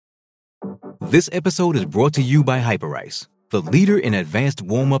This episode is brought to you by Hyperice, the leader in advanced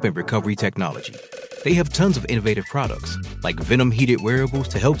warm-up and recovery technology. They have tons of innovative products, like Venom-heated wearables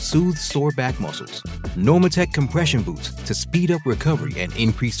to help soothe sore back muscles, Normatec compression boots to speed up recovery and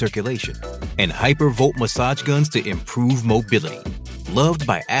increase circulation, and Hypervolt massage guns to improve mobility. Loved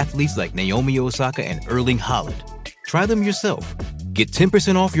by athletes like Naomi Osaka and Erling Haaland. Try them yourself. Get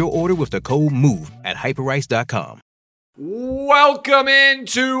 10% off your order with the code MOVE at hyperice.com. Welcome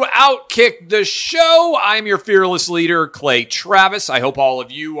into Outkick the Show. I'm your fearless leader, Clay Travis. I hope all of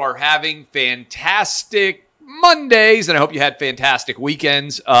you are having fantastic Mondays, and I hope you had fantastic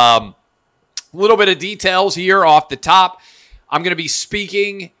weekends. A little bit of details here off the top. I'm going to be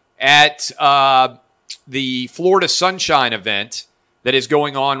speaking at the Florida Sunshine event that is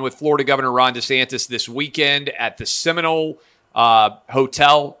going on with Florida Governor Ron DeSantis this weekend at the Seminole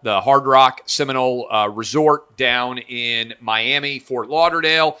Hotel, the Hard Rock Seminole Resort down in Miami, Fort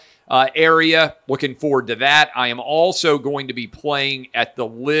Lauderdale area. Looking forward to that. I am also going to be playing at the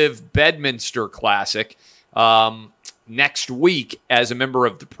Live Bedminster Classic next week as a member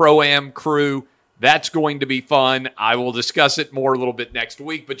of the Pro-Am crew. That's going to be fun. I will discuss it more a little bit next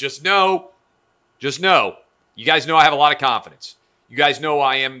week, but just know, you guys know I have a lot of confidence. You guys know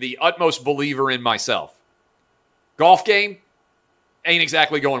I am the utmost believer in myself. Golf game ain't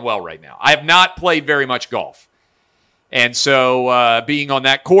exactly going well right now. I have not played very much golf. And so being on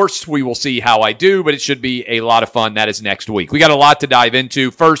that course, we will see how I do, but it should be a lot of fun. That is next week. We got a lot to dive into.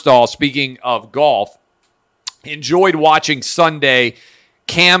 First of all, speaking of golf, enjoyed watching Sunday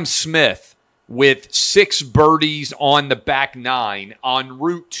Cam Smith with 6 birdies on the back 9 en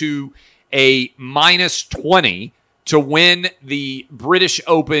route to a minus 20 to win the British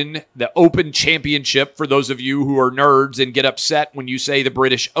Open, the Open Championship, for those of you who are nerds and get upset when you say the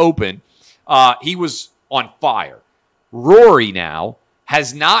British Open. He was on fire. Rory now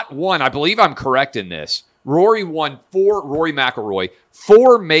has not won, I believe I'm correct in this, Rory McIlroy,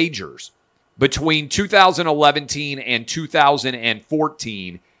 4 majors between 2011 and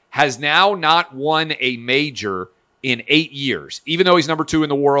 2014, has now not won a major in 8 years, even though he's number 2 in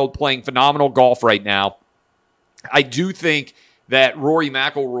the world, playing phenomenal golf right now. I do think that Rory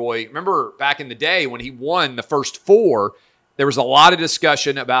McIlroy, remember back in the day when he won the first 4, there was a lot of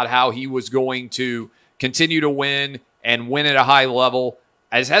discussion about how he was going to continue to win and win at a high level,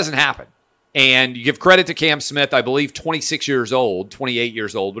 as hasn't happened. And you give credit to Cam Smith, I believe 26 years old, 28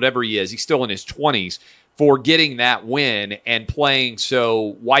 years old, whatever he is, he's still in his 20s, for getting that win and playing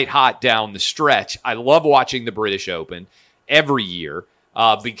so white hot down the stretch. I love watching the British Open every year.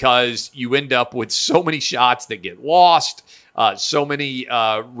 Because you end up with so many shots that get lost, so many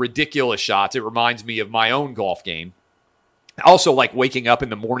ridiculous shots. It reminds me of my own golf game. I also like waking up in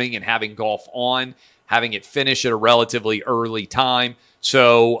the morning and having golf on, having it finish at a relatively early time.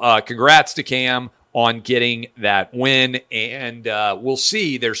 So congrats to Cam on getting that win. And we'll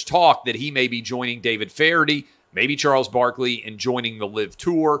see. There's talk that he may be joining David Feherty, maybe Charles Barkley, and joining the Live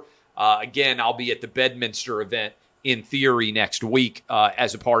Tour. Again, I'll be at the Bedminster event in theory next week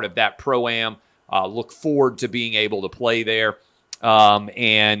as a part of that Pro-Am. Look forward to being able to play there.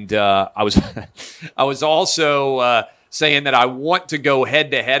 And I was also saying that I want to go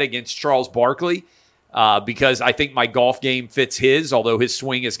head-to-head against Charles Barkley because I think my golf game fits his, although his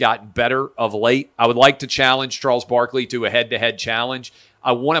swing has gotten better of late. I would like to challenge Charles Barkley to a head-to-head challenge.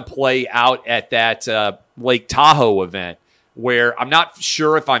 I want to play out at that Lake Tahoe event where I'm not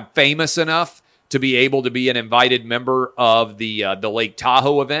sure if I'm famous enough to be able to be an invited member of the Lake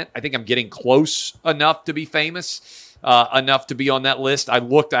Tahoe event. I think I'm getting close enough to be famous, enough to be on that list. I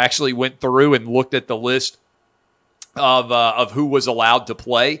actually went through and looked at the list of who was allowed to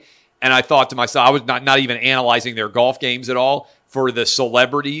play, and I thought to myself, I was not even analyzing their golf games at all for the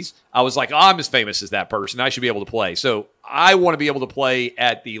celebrities. I was like, I'm as famous as that person. I should be able to play. So I want to be able to play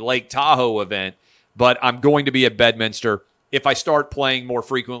at the Lake Tahoe event, but I'm going to be at Bedminster. If I start playing more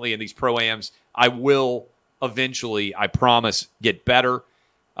frequently in these Pro-Ams, I will eventually, I promise, get better.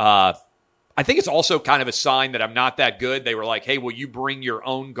 I think it's also kind of a sign that I'm not that good. They were like, hey, will you bring your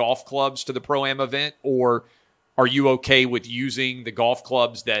own golf clubs to the Pro-Am event? Or are you okay with using the golf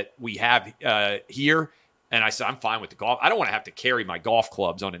clubs that we have here? And I said, I'm fine with the golf. I don't want to have to carry my golf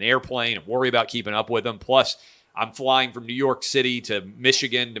clubs on an airplane and worry about keeping up with them. Plus, I'm flying from New York City to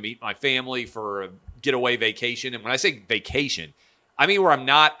Michigan to meet my family for a getaway vacation. And when I say vacation, I mean where I'm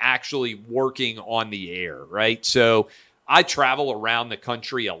not actually working on the air, right? So I travel around the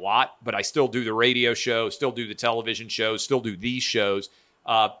country a lot, but I still do the radio show, still do the television shows, still do these shows.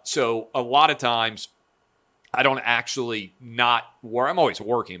 So a lot of times I don't actually not work. I'm always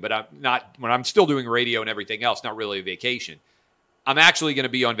working, but I'm not, when I'm still doing radio and everything else, not really a vacation. I'm actually going to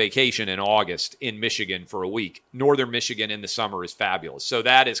be on vacation in August in Michigan for a week. Northern Michigan in the summer is fabulous. So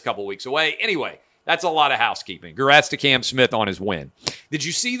that is a couple weeks away. Anyway, that's a lot of housekeeping. Congrats to Cam Smith on his win. Did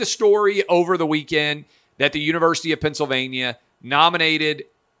you see the story over the weekend that the University of Pennsylvania nominated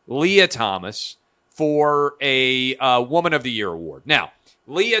Lia Thomas for a Woman of the Year award? Now,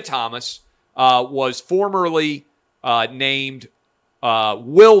 Lia Thomas was formerly named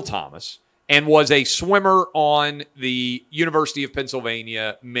Will Thomas and was a swimmer on the University of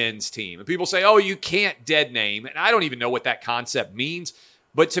Pennsylvania men's team. And people say, oh, you can't dead name. And I don't even know what that concept means.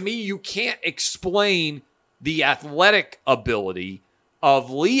 But to me, you can't explain the athletic ability of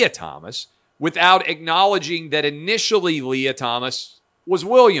Lia Thomas without acknowledging that initially Lia Thomas was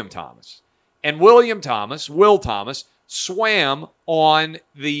William Thomas. And Will Thomas, swam on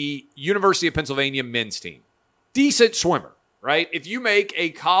the University of Pennsylvania men's team. Decent swimmer, right? If you make a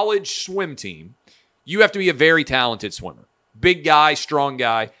college swim team, you have to be a very talented swimmer. Big guy, strong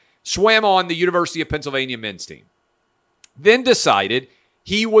guy. Swam on the University of Pennsylvania men's team. Then decided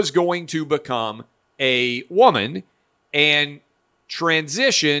he was going to become a woman and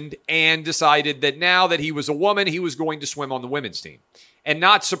transitioned and decided that now that he was a woman, he was going to swim on the women's team. And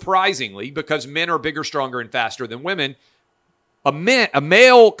not surprisingly, because men are bigger, stronger, and faster than women, a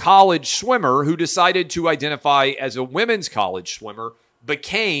male college swimmer who decided to identify as a women's college swimmer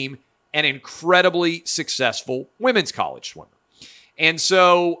became an incredibly successful women's college swimmer. And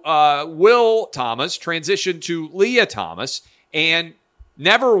so Will Thomas transitioned to Lia Thomas and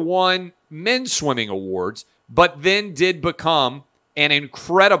never won men's swimming awards, but then did become an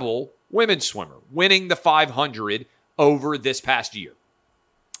incredible women's swimmer, winning the 500 over this past year.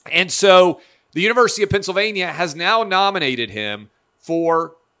 And so the University of Pennsylvania has now nominated him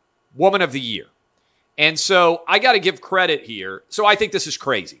for Woman of the Year. And so I got to give credit here. So I think this is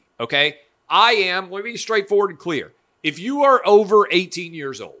crazy, okay? let me be straightforward and clear. If you are over 18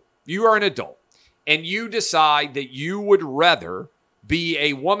 years old, you are an adult, and you decide that you would rather be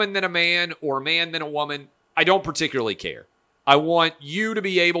a woman than a man or a man than a woman, I don't particularly care. I want you to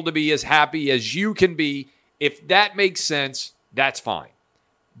be able to be as happy as you can be. If that makes sense, that's fine.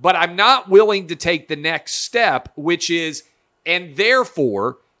 But I'm not willing to take the next step, which is, and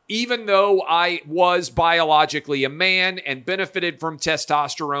therefore, even though I was biologically a man and benefited from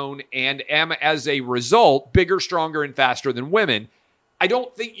testosterone and am as a result bigger, stronger, and faster than women, I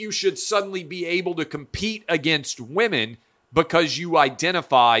don't think you should suddenly be able to compete against women because you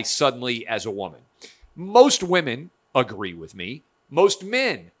identify suddenly as a woman. Most women agree with me. Most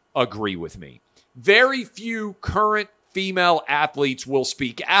men agree with me. Very few current female athletes will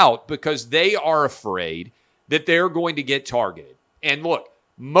speak out because they are afraid that they're going to get targeted. And look,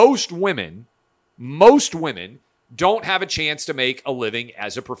 most women don't have a chance to make a living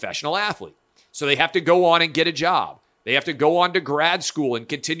as a professional athlete. So they have to go on and get a job. They have to go on to grad school and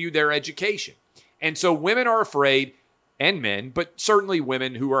continue their education. And so women are afraid, and men, but certainly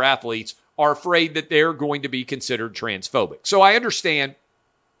women who are athletes, are afraid that they're going to be considered transphobic. So I understand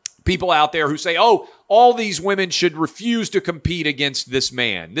people out there who say, oh, all these women should refuse to compete against this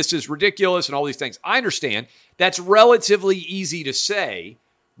man. This is ridiculous and all these things. I understand. That's relatively easy to say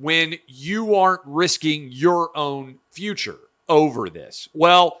when you aren't risking your own future over this.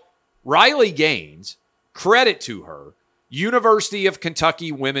 Well, Riley Gaines, credit to her, University of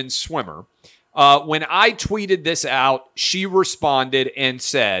Kentucky women's swimmer, when I tweeted this out, she responded and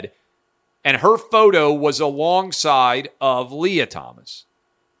said, and her photo was alongside of Lia Thomas.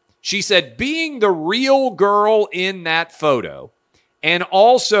 She said, being the real girl in that photo, and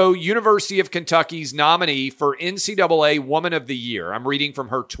also University of Kentucky's nominee for NCAA Woman of the Year. I'm reading from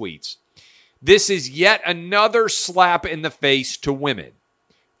her tweets. This is yet another slap in the face to women.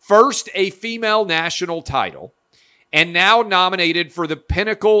 First, a female national title, and now nominated for the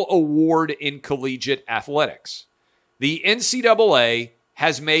Pinnacle Award in collegiate athletics. The NCAA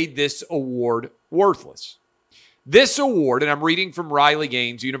has made this award worthless. This award, and I'm reading from Riley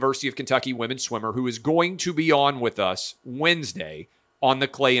Gaines, University of Kentucky women's swimmer, who is going to be on with us Wednesday on the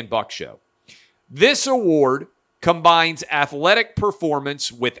Clay and Buck Show. This award combines athletic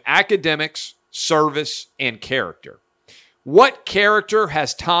performance with academics, service, and character. What character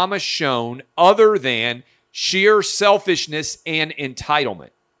has Thomas shown other than sheer selfishness and entitlement?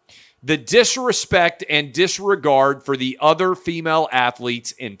 The disrespect and disregard for the other female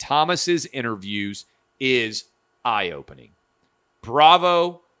athletes in Thomas's interviews is eye-opening.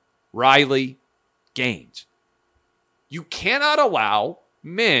 Bravo, Riley Gaines. You cannot allow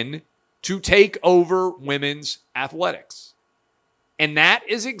men to take over women's athletics. And that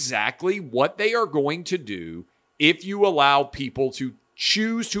is exactly what they are going to do if you allow people to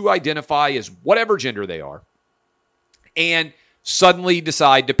choose to identify as whatever gender they are and suddenly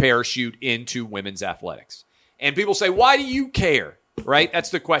decide to parachute into women's athletics. And people say, why do you care? Right? That's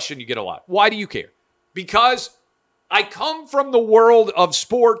the question you get a lot. Why do you care? Because I come from the world of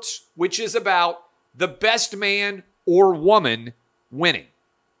sports, which is about the best man or woman winning.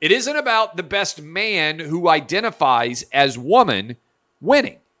 It isn't about the best man who identifies as woman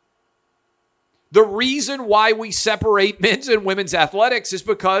winning. The reason why we separate men's and women's athletics is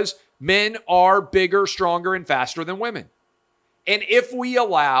because men are bigger, stronger, and faster than women. And if we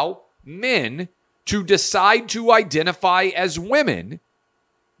allow men to decide to identify as women,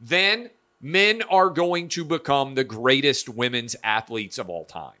 then men are going to become the greatest women's athletes of all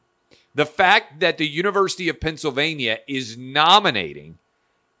time. The fact that the University of Pennsylvania is nominating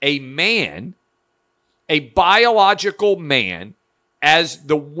a man, a biological man, as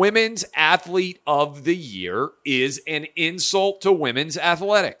the women's athlete of the year is an insult to women's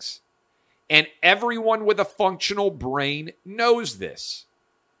athletics. And everyone with a functional brain knows this.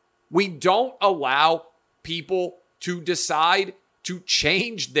 We don't allow people to decide to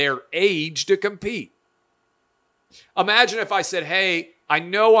change their age to compete. Imagine if I said, hey, I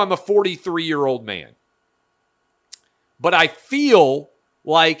know I'm a 43-year-old man, but I feel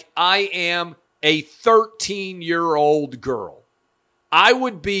like I am a 13-year-old girl. I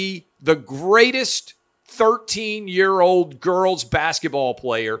would be the greatest 13-year-old girls basketball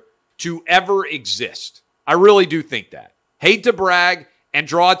player to ever exist. I really do think that. Hate to brag and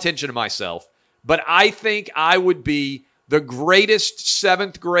draw attention to myself, but I think I would be the greatest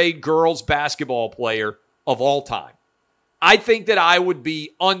 7th grade girls basketball player of all time. I think that I would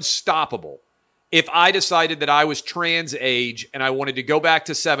be unstoppable if I decided that I was trans age and I wanted to go back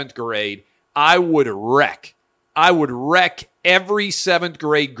to 7th grade. I would wreck. I would wreck every 7th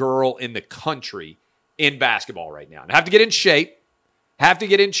grade girl in the country in basketball right now. And I have to get in shape.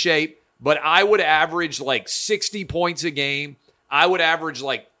 But I would average like 60 points a game. I would average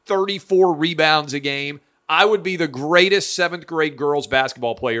like 34 rebounds a game. I would be the greatest 7th grade girls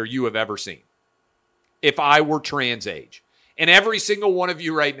basketball player you have ever seen if I were trans age. And every single one of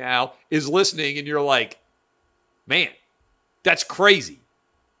you right now is listening and you're like, man, that's crazy.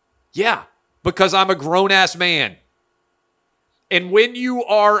 Yeah, because I'm a grown-ass man. And when you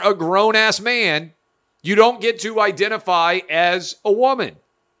are a grown-ass man, you don't get to identify as a woman.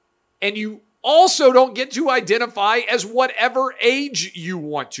 And you also don't get to identify as whatever age you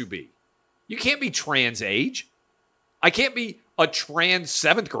want to be. You can't be trans age. I can't be a trans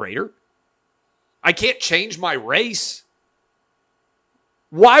 7th grader. I can't change my race.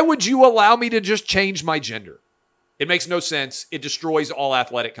 Why would you allow me to just change my gender? It makes no sense. It destroys all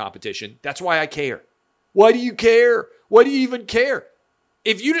athletic competition. That's why I care. Why do you care? Why do you even care?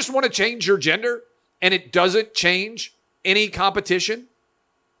 If you just want to change your gender and it doesn't change any competition,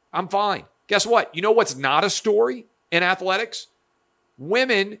 I'm fine. Guess what? You know what's not a story in athletics?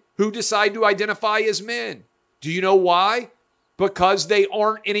 Women who decide to identify as men. Do you know why? Because they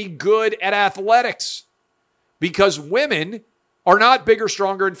aren't any good at athletics. Because women are not bigger,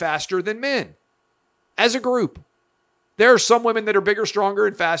 stronger, and faster than men. As a group. There are some women that are bigger, stronger,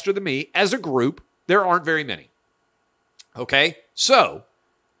 and faster than me. As a group, there aren't very many. Okay? So,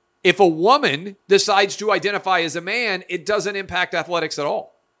 if a woman decides to identify as a man, it doesn't impact athletics at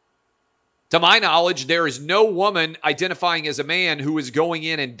all. To my knowledge, there is no woman identifying as a man who is going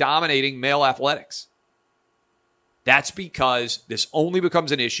in and dominating male athletics. That's because this only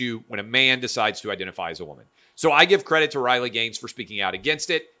becomes an issue when a man decides to identify as a woman. So I give credit to Riley Gaines for speaking out against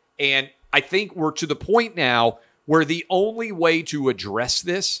it. And I think we're to the point now where the only way to address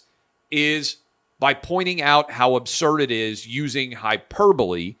this is by pointing out how absurd it is using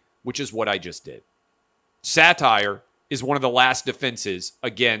hyperbole, which is what I just did. Satire is one of the last defenses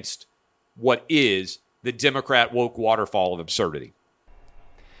against what is the Democrat woke waterfall of absurdity.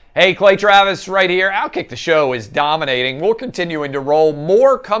 Hey, Clay Travis right here. Outkick the Show is dominating. We're continuing to roll.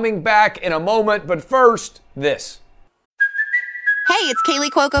 More coming back in a moment, but first, this. Hey, it's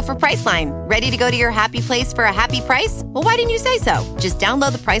Kaylee Cuoco for Priceline. Ready to go to your happy place for a happy price? Well, why didn't you say so? Just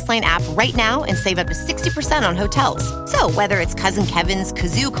download the Priceline app right now and save up to 60% on hotels. So whether it's Cousin Kevin's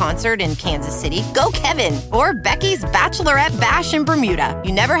Kazoo Concert in Kansas City, go Kevin, or Becky's Bachelorette Bash in Bermuda,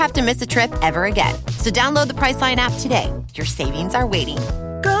 you never have to miss a trip ever again. So download the Priceline app today. Your savings are waiting.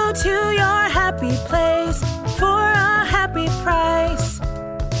 Go to your happy place for a happy price.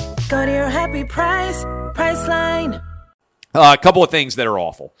 Go to your happy price, Priceline. A couple of things that are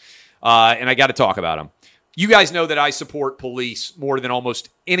awful, and I got to talk about them. You guys know that I support police more than almost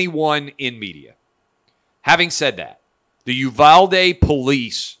anyone in media. Having said that, the Uvalde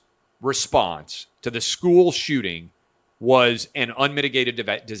police response to the school shooting was an unmitigated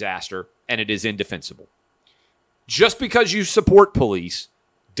disaster, and it is indefensible. Just because you support police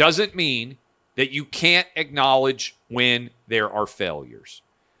doesn't mean that you can't acknowledge when there are failures.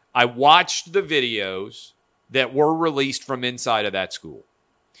 I watched the videos that were released from inside of that school.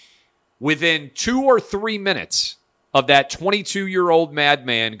 Within 2 or 3 minutes of that 22-year-old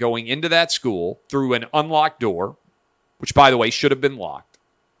madman going into that school through an unlocked door, which, by the way, should have been locked,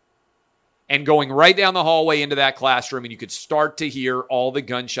 and going right down the hallway into that classroom, and you could start to hear all the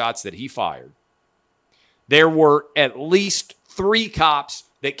gunshots that he fired, there were at least 3 cops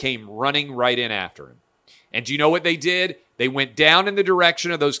that came running right in after him. And do you know what they did? They went down in the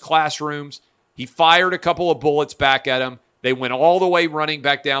direction of those classrooms. He fired a couple of bullets back at them. They went all the way running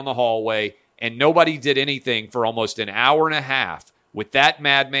back down the hallway, and nobody did anything for almost an hour and a half with that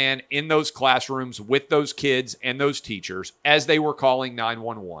madman in those classrooms with those kids and those teachers as they were calling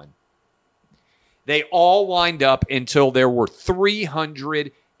 911. They all lined up until there were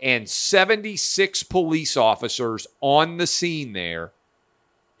 376 police officers on the scene there.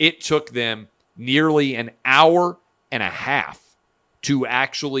 It took them nearly an hour and a half to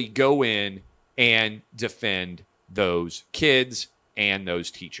actually go in and defend those kids and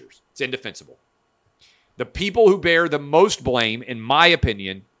those teachers. It's indefensible. The people who bear the most blame, in my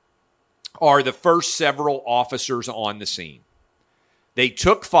opinion, are the first several officers on the scene. They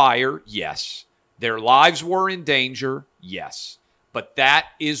took fire, yes. Their lives were in danger, yes. But that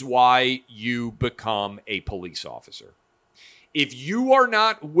is why you become a police officer. If you are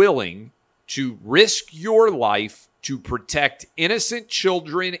not willing to risk your life to protect innocent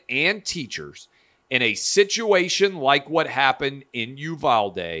children and teachers in a situation like what happened in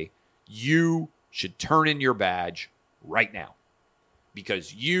Uvalde, you should turn in your badge right now,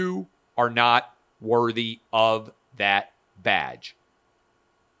 because you are not worthy of that badge.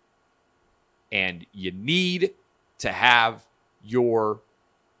 And you need to have your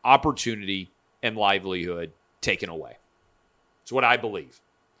opportunity and livelihood taken away. It's what I believe.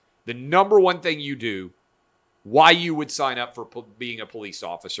 The number one thing you do, why you would sign up for being a police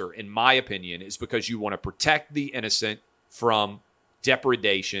officer, in my opinion, is because you want to protect the innocent from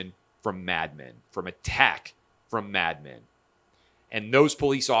depredation from madmen, from attack from madmen. And those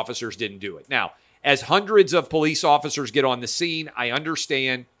police officers didn't do it. Now, as hundreds of police officers get on the scene, I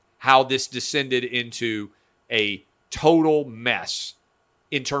understand how this descended into a total mess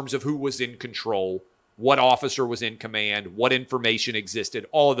in terms of who was in control, what officer was in command, what information existed,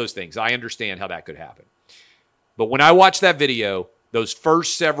 all of those things. I understand how that could happen. But when I watched that video, those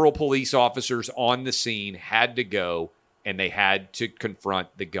first several police officers on the scene had to go, and they had to confront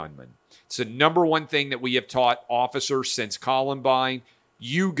the gunman. It's the number one thing that we have taught officers since Columbine.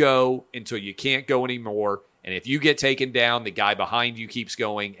 You go until you can't go anymore. And if you get taken down, the guy behind you keeps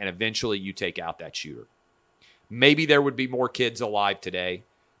going, and eventually you take out that shooter. Maybe there would be more kids alive today.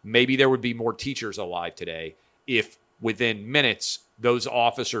 Maybe there would be more teachers alive today if within minutes those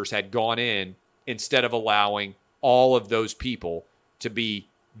officers had gone in instead of allowing all of those people to be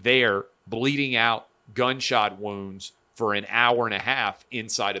there bleeding out gunshot wounds for an hour and a half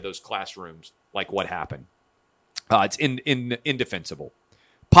inside of those classrooms like what happened. It's indefensible.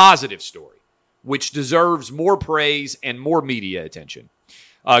 Positive story, which deserves more praise and more media attention.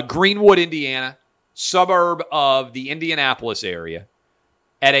 Greenwood, Indiana, suburb of the Indianapolis area.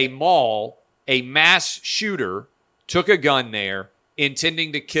 At a mall, a mass shooter took a gun there,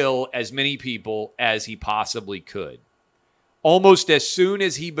 intending to kill as many people as he possibly could. Almost as soon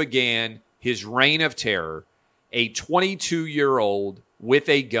as he began his reign of terror, a 22-year-old with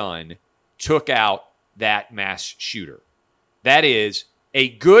a gun took out that mass shooter. That is, a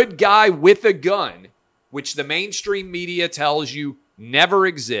good guy with a gun, which the mainstream media tells you never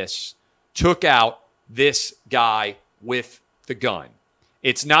exists, took out this guy with the gun.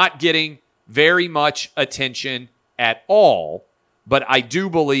 It's not getting very much attention at all, but I do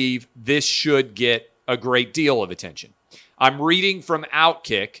believe this should get a great deal of attention. I'm reading from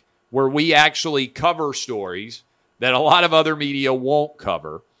Outkick, where we actually cover stories that a lot of other media won't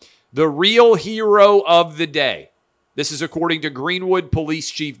cover. The real hero of the day. This is according to Greenwood Police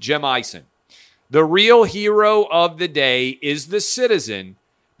Chief Jim Ison. The real hero of the day is the citizen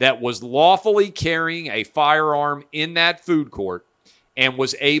that was lawfully carrying a firearm in that food court and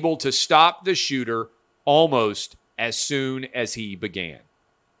was able to stop the shooter almost as soon as he began.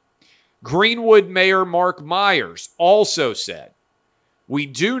 Greenwood Mayor Mark Myers also said, "We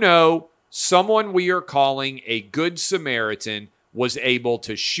do know someone we are calling a Good Samaritan was able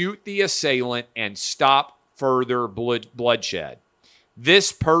to shoot the assailant and stop further bloodshed.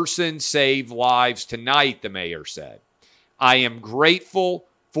 This person saved lives tonight," the mayor said. "I am grateful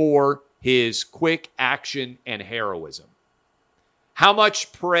for his quick action and heroism." How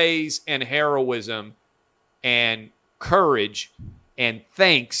much praise and heroism and courage and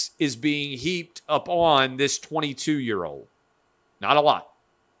thanks is being heaped upon this 22-year-old. Not a lot.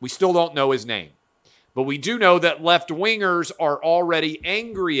 We still don't know his name. But we do know that left-wingers are already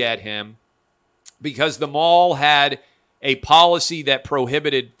angry at him because the mall had a policy that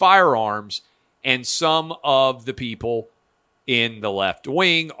prohibited firearms, and some of the people in the left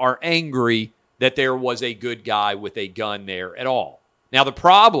wing are angry that there was a good guy with a gun there at all. Now, the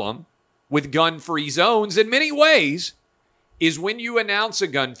problem with gun-free zones in many ways is when you announce a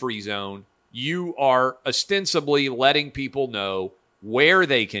gun-free zone, you are ostensibly letting people know where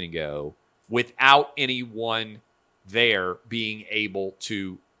they can go without anyone there being able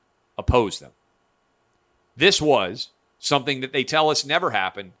to oppose them. This was something that they tell us never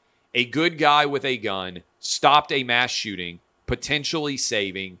happened. A good guy with a gun stopped a mass shooting, potentially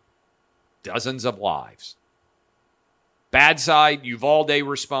saving dozens of lives. Bad side, Uvalde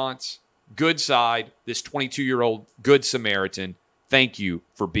response. Good side, this 22-year-old Good Samaritan. Thank you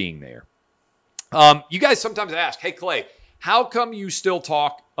for being there. You guys sometimes ask, hey, Clay, how come you still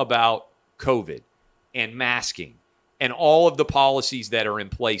talk about COVID and masking and all of the policies that are in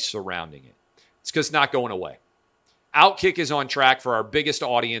place surrounding it? It's because it's not going away. Outkick is on track for our biggest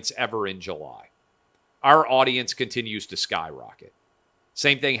audience ever in July. Our audience continues to skyrocket.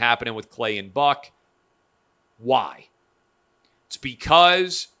 Same thing happening with Clay and Buck. Why? It's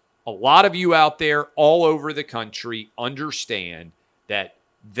because a lot of you out there all over the country understand that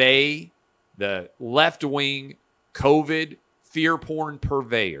the left-wing COVID fear porn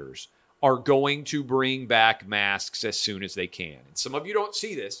purveyors are going to bring back masks as soon as they can. And some of you don't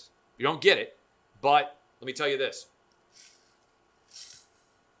see this. You don't get it. But let me tell you this.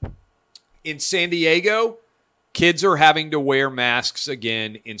 In San Diego, kids are having to wear masks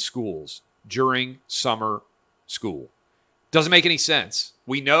again in schools during summer school. Doesn't make any sense.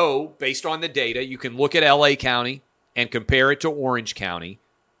 We know, based on the data, you can look at LA County and compare it to Orange County.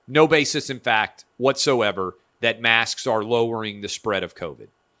 No basis in fact whatsoever that masks are lowering the spread of COVID.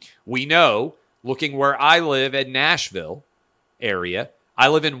 We know, looking where I live at Nashville area, I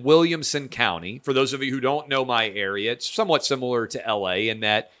live in Williamson County. For those of you who don't know my area, it's somewhat similar to LA in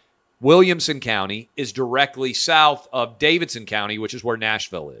that Williamson County is directly south of Davidson County, which is where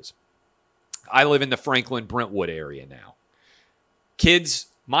Nashville is. I live in the Franklin-Brentwood area now.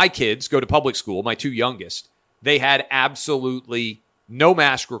 My kids go to public school, my two youngest. They had absolutely no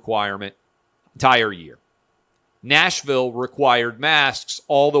mask requirement entire year. Nashville required masks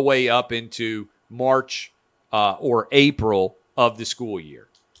all the way up into March or April of the school year.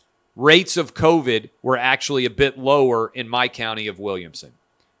 Rates of COVID were actually a bit lower in my county of Williamson.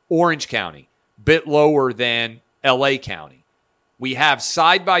 Orange County, bit lower than LA County. We have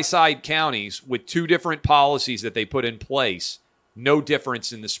side-by-side counties with two different policies that they put in place. No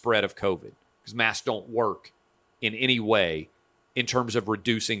difference in the spread of COVID because masks don't work in any way in terms of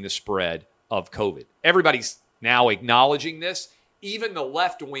reducing the spread of COVID. Everybody's now acknowledging this. Even the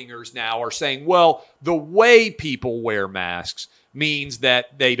left-wingers now are saying, well, the way people wear masks means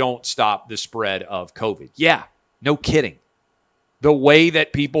that they don't stop the spread of COVID. Yeah, no kidding. The way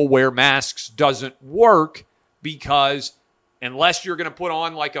that people wear masks doesn't work because unless you're going to put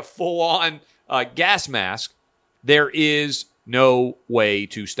on like a full-on gas mask, there is no way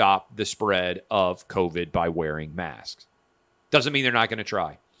to stop the spread of COVID by wearing masks. Doesn't mean they're not going to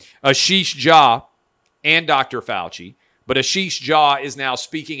try. Ashish Jha and Dr. Fauci, but Ashish Jha is now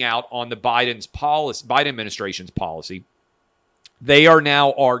speaking out on the Biden administration's policy. They are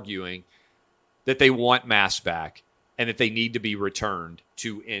now arguing that they want masks back and that they need to be returned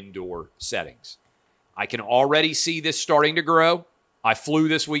to indoor settings. I can already see this starting to grow. I flew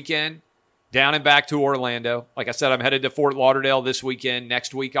this weekend down and back to Orlando. Like I said, I'm headed to Fort Lauderdale this weekend.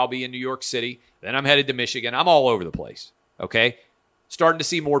 Next week, I'll be in New York City. Then I'm headed to Michigan. I'm all over the place, okay? Starting to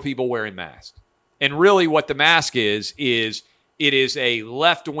see more people wearing masks. And really what the mask is it is a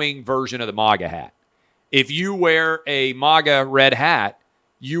left-wing version of the MAGA hat. If you wear a MAGA red hat,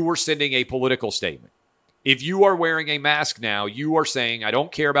 you are sending a political statement. If you are wearing a mask now, you are saying, I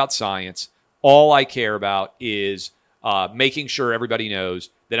don't care about science. All I care about is making sure everybody knows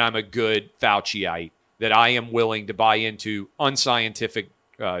that I'm a good Fauciite, that I am willing to buy into unscientific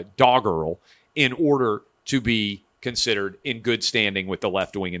doggerel in order to be considered in good standing with the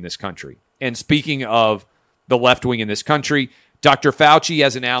left wing in this country. And speaking of the left wing in this country, Dr. Fauci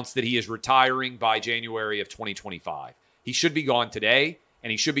has announced that he is retiring by January of 2025. He should be gone today, and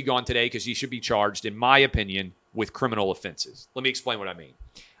he should be gone today because he should be charged, in my opinion, with criminal offenses. Let me explain what I mean.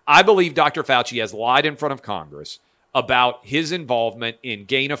 I believe Dr. Fauci has lied in front of Congress about his involvement in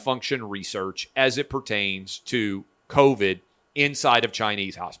gain-of-function research as it pertains to COVID inside of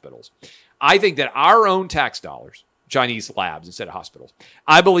Chinese hospitals. I think that our own tax dollars, Chinese labs instead of hospitals,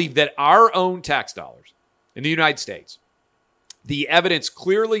 I believe that our own tax dollars in the United States, the evidence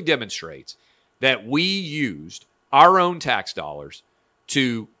clearly demonstrates that we used our own tax dollars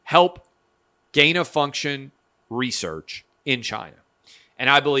to help gain-of-function research in China. And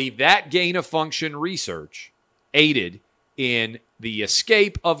I believe that gain-of-function research aided in the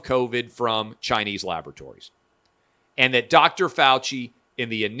escape of COVID from Chinese laboratories. And that Dr. Fauci, in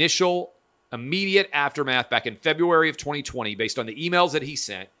the initial immediate aftermath back in February of 2020, based on the emails that he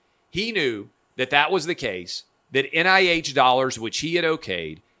sent, he knew that that was the case, that NIH dollars, which he had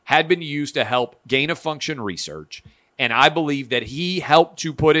okayed, had been used to help gain-of-function research. And I believe that he helped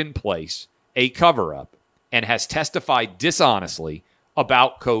to put in place a cover-up and has testified dishonestly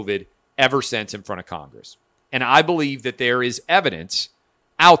about COVID ever since in front of Congress. And I believe that there is evidence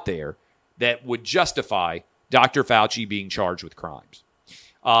out there that would justify Dr. Fauci being charged with crimes.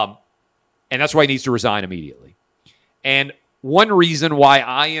 And that's why he needs to resign immediately. And one reason why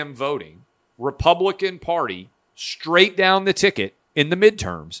I am voting Republican Party straight down the ticket in the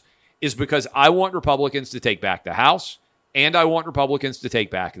midterms is because I want Republicans to take back the House and I want Republicans to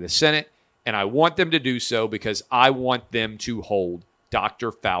take back the Senate. And I want them to do so because I want them to hold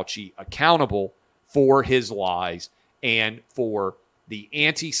Dr. Fauci accountable for his lies and for the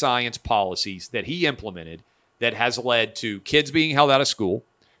anti-science policies that he implemented that has led to kids being held out of school,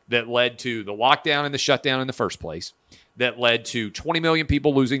 that led to the lockdown and the shutdown in the first place, that led to 20 million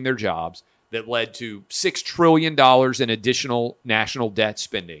people losing their jobs, that led to $6 trillion in additional national debt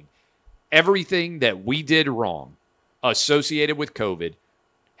spending. Everything that we did wrong associated with COVID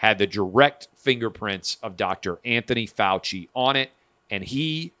had the direct fingerprints of Dr. Anthony Fauci on it, and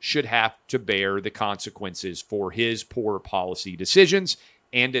he should have to bear the consequences for his poor policy decisions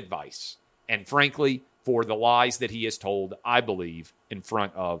and advice. And frankly, for the lies that he has told, I believe, in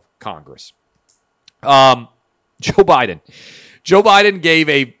front of Congress. Joe Biden. Joe Biden gave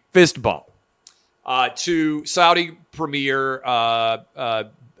a fist bump to Saudi premier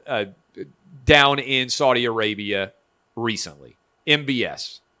down in Saudi Arabia recently,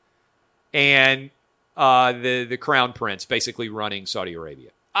 MBS. And the crown prince basically running Saudi Arabia.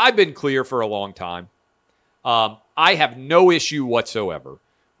 I've been clear for a long time. I have no issue whatsoever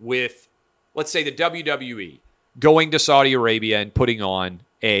with, let's say, the WWE going to Saudi Arabia and putting on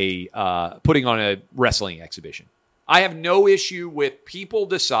a wrestling exhibition. I have no issue with people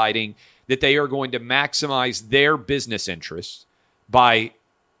deciding that they are going to maximize their business interests by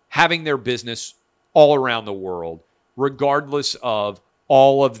having their business all around the world, regardless of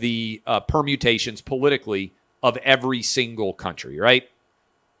all of the permutations politically of every single country, right?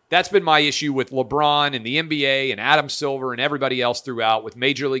 That's been my issue with LeBron and the NBA and Adam Silver and everybody else throughout with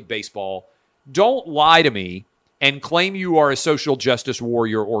Major League Baseball. Don't lie to me and claim you are a social justice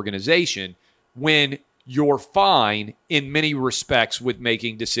warrior organization when you're fine in many respects with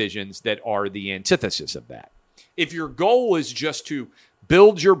making decisions that are the antithesis of that. If your goal is just to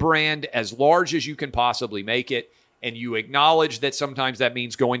build your brand as large as you can possibly make it, and you acknowledge that sometimes that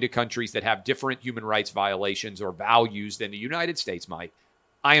means going to countries that have different human rights violations or values than the United States might,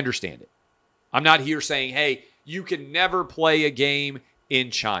 I understand it. I'm not here saying, hey, you can never play a game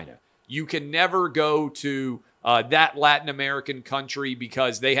in China. You can never go to that Latin American country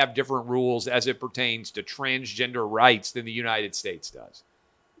because they have different rules as it pertains to transgender rights than the United States does.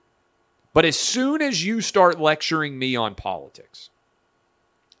 But as soon as you start lecturing me on politics,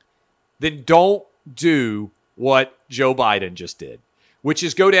 then don't do what Joe Biden just did, which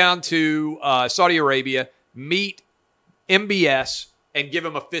is go down to Saudi Arabia, meet MBS, and give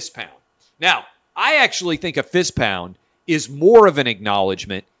him a fist pound. Now, I actually think a fist pound is more of an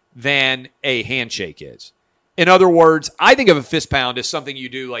acknowledgement than a handshake is. In other words, I think of a fist pound as something you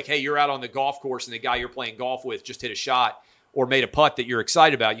do like, hey, you're out on the golf course and the guy you're playing golf with just hit a shot or made a putt that you're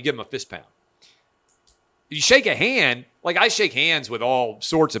excited about. You give him a fist pound. You shake a hand, like I shake hands with all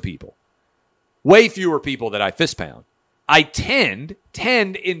sorts of people. Way fewer people that I fist pound. I tend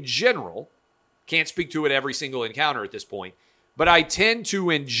in general, can't speak to it every single encounter at this point, but I tend to,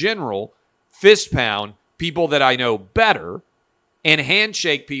 in general, fist pound people that I know better and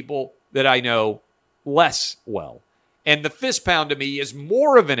handshake people that I know less well. And the fist pound to me is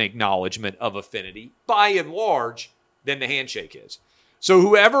more of an acknowledgement of affinity, by and large, than the handshake is. So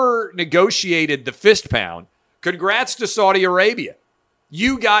whoever negotiated the fist pound, congrats to Saudi Arabia.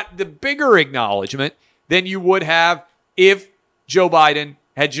 You got the bigger acknowledgement than you would have if Joe Biden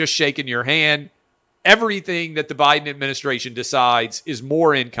had just shaken your hand. Everything that the Biden administration decides is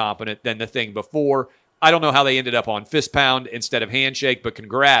more incompetent than the thing before. I don't know how they ended up on fist pound instead of handshake, but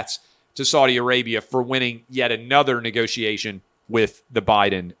congrats to Saudi Arabia for winning yet another negotiation with the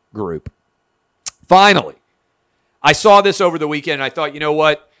Biden group. Finally, I saw this over the weekend, and I thought, you know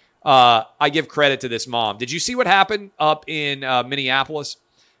what? I give credit to this mom. Did you see what happened up in Minneapolis?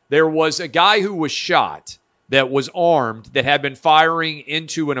 There was a guy who was shot that was armed that had been firing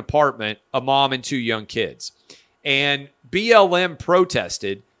into an apartment, a mom and two young kids. And BLM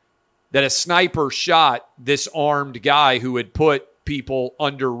protested that a sniper shot this armed guy who had put people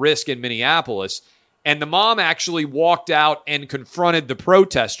under risk in Minneapolis. And the mom actually walked out and confronted the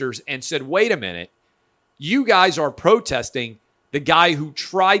protesters and said, wait a minute, you guys are protesting the guy who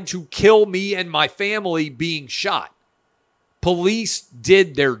tried to kill me and my family being shot. Police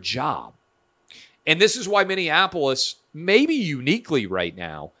did their job. And this is why Minneapolis, maybe uniquely right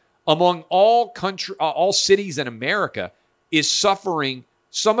now, among all cities in America, is suffering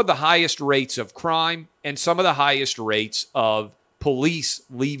some of the highest rates of crime and some of the highest rates of police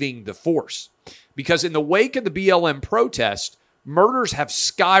leaving the force. Because in the wake of the BLM protest, murders have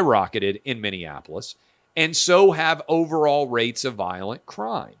skyrocketed in Minneapolis, and so have overall rates of violent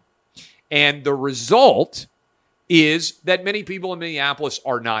crime. And the result is that many people in Minneapolis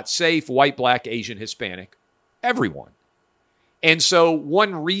are not safe, white, black, Asian, Hispanic, everyone. And so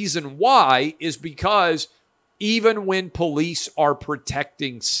one reason why is because even when police are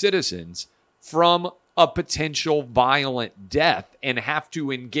protecting citizens from a potential violent death and have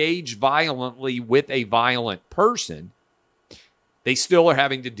to engage violently with a violent person, they still are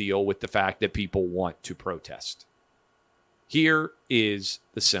having to deal with the fact that people want to protest. Here is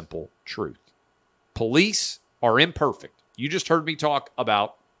the simple truth. Police are imperfect. You just heard me talk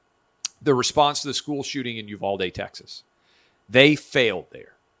about the response to the school shooting in Uvalde, Texas. They failed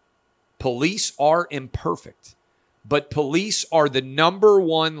there. Police are imperfect, but police are the number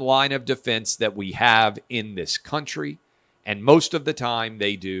one line of defense that we have in this country, and most of the time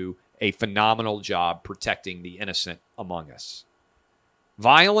they do a phenomenal job protecting the innocent among us.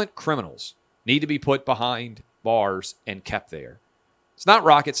 Violent criminals need to be put behind bars and kept there. It's not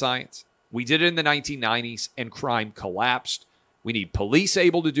rocket science. We did it in the 1990s and crime collapsed. We need police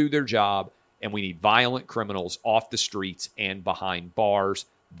able to do their job, and we need violent criminals off the streets and behind bars.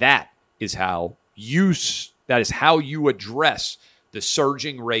 That is how you address the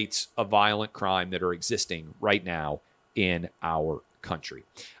surging rates of violent crime that are existing right now in our country.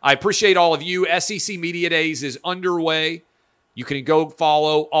 I appreciate all of you. SEC Media Days is underway. You can go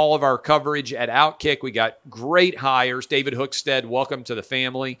follow all of our coverage at Outkick. We got great hires. David Hookstead, welcome to the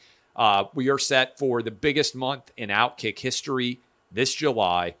family. We are set for the biggest month in Outkick history this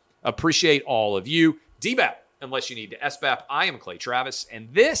July. Appreciate all of you. DBAP, unless you need to SBAP. I am Clay Travis, and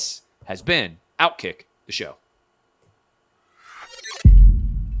this has been Outkick the Show.